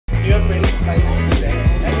dear friends, guys,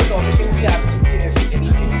 and the topic can be absolutely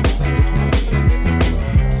anything.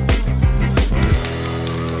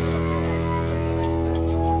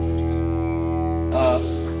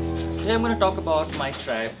 Today I'm going to talk about my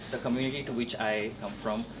tribe, the community to which I come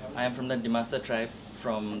from. I am from the Dimasa tribe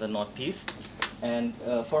from the northeast, and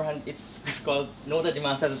 400. It's called know the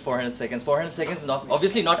Dimasas is 400 seconds. 400 seconds is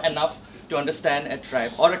obviously not enough to understand a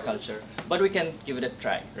tribe or a culture, but we can give it a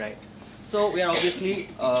try, right? So we are obviously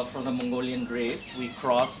from the Mongolian race. We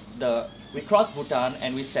crossed Bhutan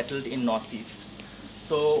and we settled in northeast.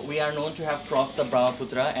 So we are known to have crossed the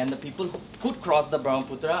Brahmaputra, and the people who could cross the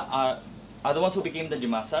Brahmaputra are the ones who became the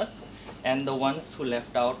Dimasas, and the ones who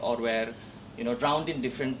left out or were, drowned in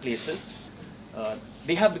different places.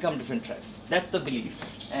 They have become different tribes. That's the belief.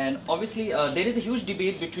 And obviously, there is a huge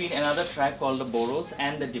debate between another tribe called the Boros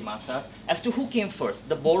and the Dimasas as to who came first.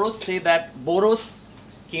 The Boros say that Boros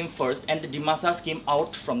came first and the Dimasas came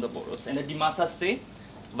out from the Boros, and the Dimasas say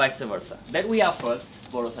vice versa, that we are first,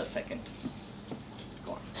 Boros are second.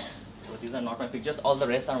 Go on. So these are not my pictures, all the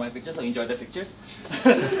rest are my pictures, so enjoy the pictures.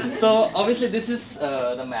 So obviously this is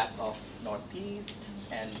the map of northeast,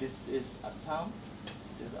 and this is Assam.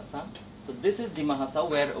 This is Assam. So this is Dimasa,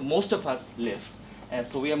 where most of us live.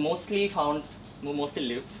 So we are mostly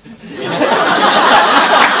live.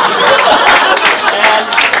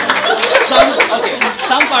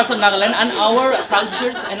 Some parts of Nagaland, and our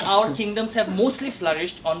cultures and our kingdoms have mostly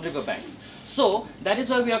flourished on riverbanks. So that is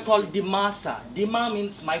why we are called Dimasa. Dima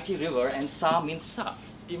means mighty river, and Sa means Sa.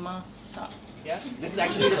 Dimasa. Yeah, this is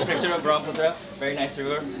actually the scripture of Brahmaputra. Very nice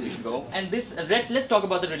river. We should go. And this, let's talk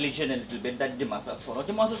about the religion a little bit that Dimasas follow.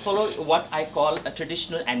 Dimasas follow what I call a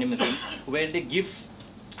traditional animism, where they give,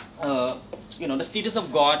 the status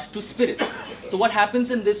of God to spirits. So what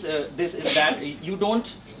happens in this is that you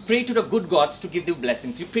don't pray to the good gods to give you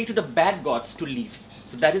blessings. You pray to the bad gods to leave.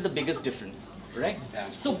 So that is the biggest difference, right?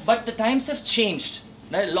 So, but the times have changed.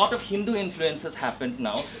 A lot of Hindu influence has happened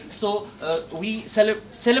now. So we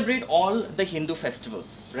celebrate all the Hindu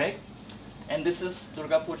festivals, right? And this is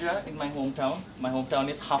Durga Puja in my hometown. My hometown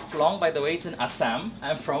is Haflong, by the way. It's in Assam.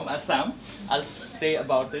 I'm from Assam. I'll say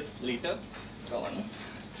about it later. Go on.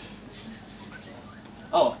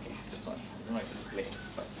 Oh, okay. This one. I don't know if it'll play,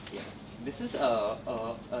 but yeah. This is a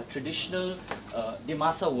traditional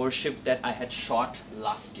Dimasa worship that I had shot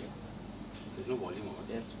last year. There's no volume on it.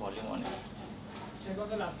 There's volume on it. Check on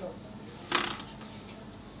the laptop.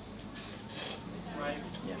 Right.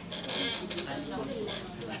 Yeah.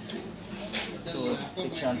 So,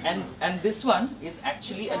 and this one is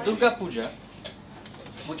actually a Durga Puja,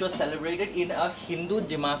 which was celebrated in a Hindu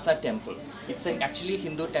Dimasa temple. It's actually a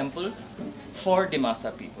Hindu temple for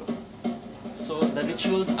Dimasa people. So the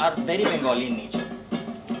rituals are very Bengali in nature.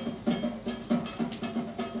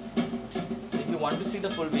 If you want to see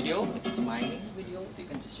the full video, it's my video. You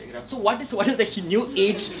can just check it out. So what is the new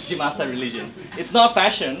age Dimasa religion? It's not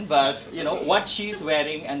fashion, but what she's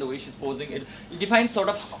wearing and the way she's posing, it defines sort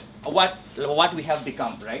of what we have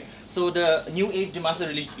become, right? So the new age Dimasa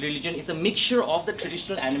religion is a mixture of the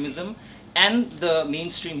traditional animism and the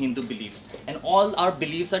mainstream Hindu beliefs, and all our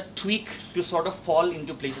beliefs are tweaked to sort of fall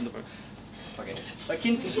into place in the world. Forget it. But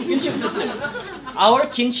kinship system. Our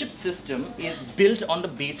kinship system is built on the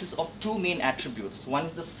basis of two main attributes. One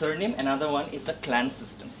is the surname, another one is the clan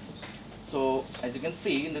system. So as you can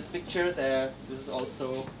see in this picture, this is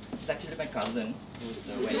actually my cousin who's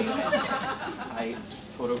wearing I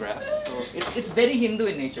photographed. So it's very Hindu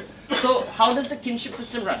in nature. So how does the kinship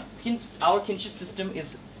system run? Our kinship system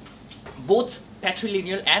is both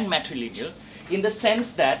patrilineal and matrilineal, in the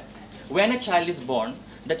sense that when a child is born,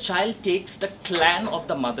 the child takes the clan of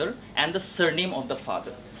the mother and the surname of the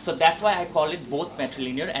father. So that's why I call it both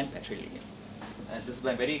matrilineal and patrilineal. This is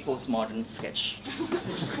my very postmodern sketch.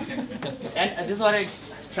 And this is what I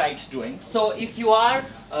tried doing. So if you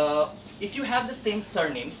have the same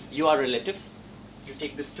surnames, you are relatives. You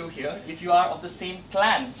take this two here. If you are of the same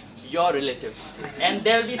clan, you're relatives. And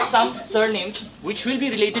there will be some surnames which will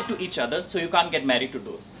be related to each other, so you can't get married to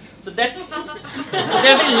those. So there will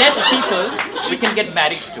be less people we can get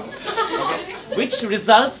married to, okay? Which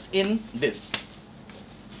results in this.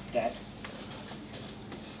 Dad,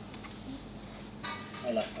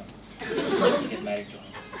 I love her. Get married to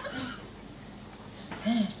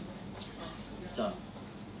her. John.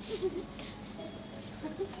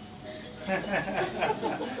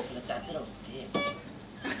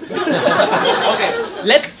 Okay,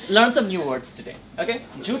 let's learn some new words today. Okay,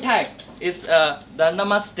 Jutag is the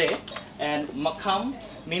namaste, and makam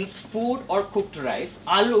means food or cooked rice.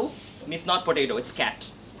 Alu means not potato, it's cat.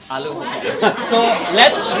 Aloo is a carrot. So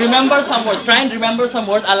let's remember some words. Try and remember some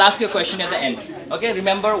words. I'll ask you a question at the end. Okay,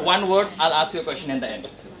 remember one word. I'll ask you a question at the end.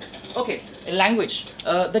 Okay, language.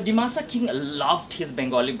 The Dimasa king loved his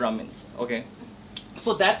Bengali Brahmins. Okay,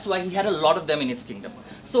 so that's why he had a lot of them in his kingdom.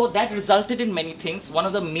 So that resulted in many things. One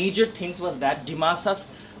of the major things was that Dimasas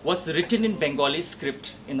was written in Bengali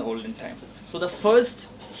script in the olden times. So the first,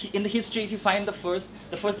 in the history, if you find the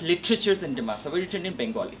first literatures in Dimasa were written in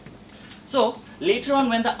Bengali. So later on,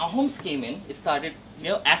 when the Ahoms came in, it started,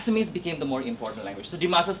 Assamese became the more important language. So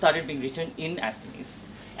Dimasa started being written in Assamese.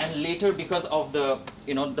 And later, because of the,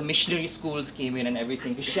 the missionary schools came in and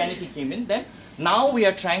everything, Christianity came in, then now we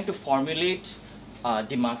are trying to formulate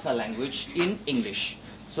Dimasa language in English.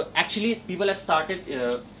 So actually, people have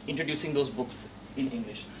started introducing those books in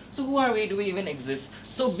English. So who are we? Do we even exist?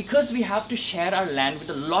 So because we have to share our land with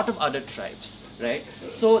a lot of other tribes, right?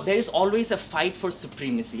 So there is always a fight for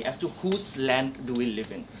supremacy as to whose land do we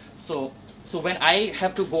live in. So when I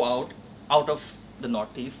have to go out of the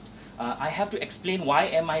Northeast, I have to explain why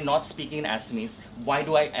am I not speaking in Assamese? Why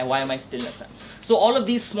am I still in Assam? So all of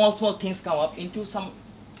these small things come up into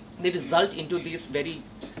they result into these very,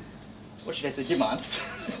 what should I say, demands.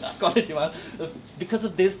 I call it demands. Because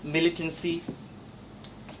of this, militancy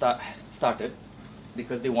started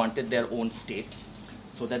because they wanted their own state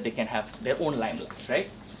so that they can have their own limelight, right?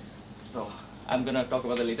 So I'm going to talk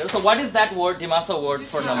about that later. So what is that word, Dimasa word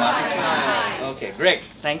for namaste? Okay, great.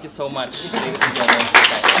 Thank you so much, ladies and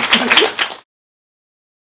gentlemen.